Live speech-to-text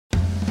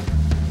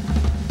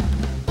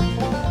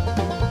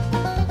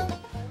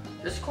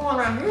one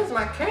right here is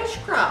my cash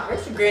crop.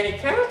 It's a granny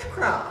cash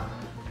crop.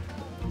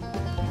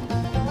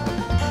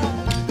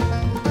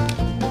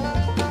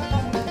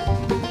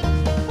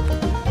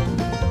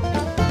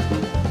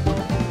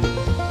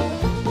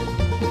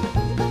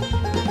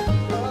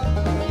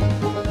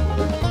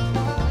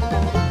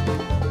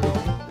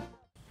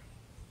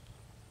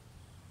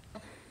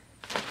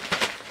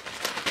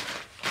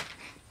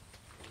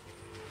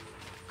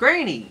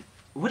 Granny,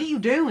 what are you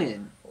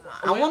doing?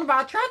 I want to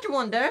buy a tractor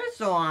one day,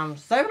 so I'm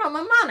saving up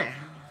my money.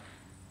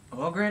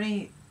 Well,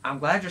 Granny, I'm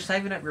glad you're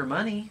saving up your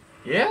money.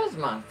 Yeah, it's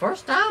my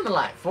first time in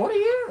like 40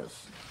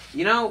 years.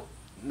 You know,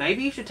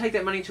 maybe you should take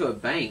that money to a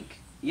bank.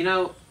 You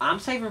know, I'm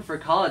saving for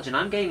college and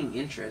I'm gaining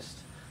interest.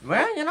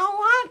 Well, you know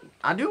what?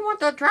 I do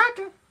want that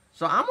tractor,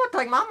 so I'm going to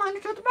take my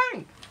money to the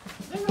bank.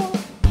 You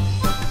know.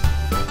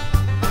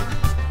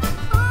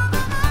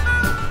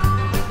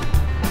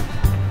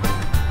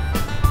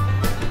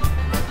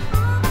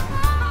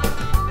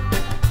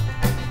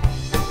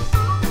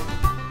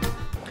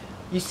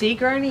 You see,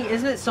 Granny,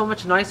 isn't it so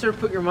much nicer to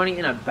put your money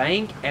in a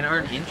bank and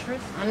earn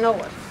interest? I know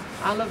it.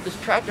 I love this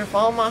tractor with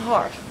all my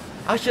heart.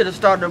 I should have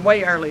started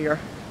way earlier.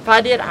 If I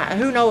did,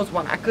 who knows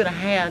what I could have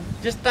had.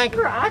 Just think,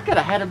 I could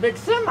have had a big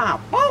semi.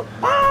 Boom,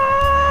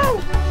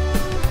 boom!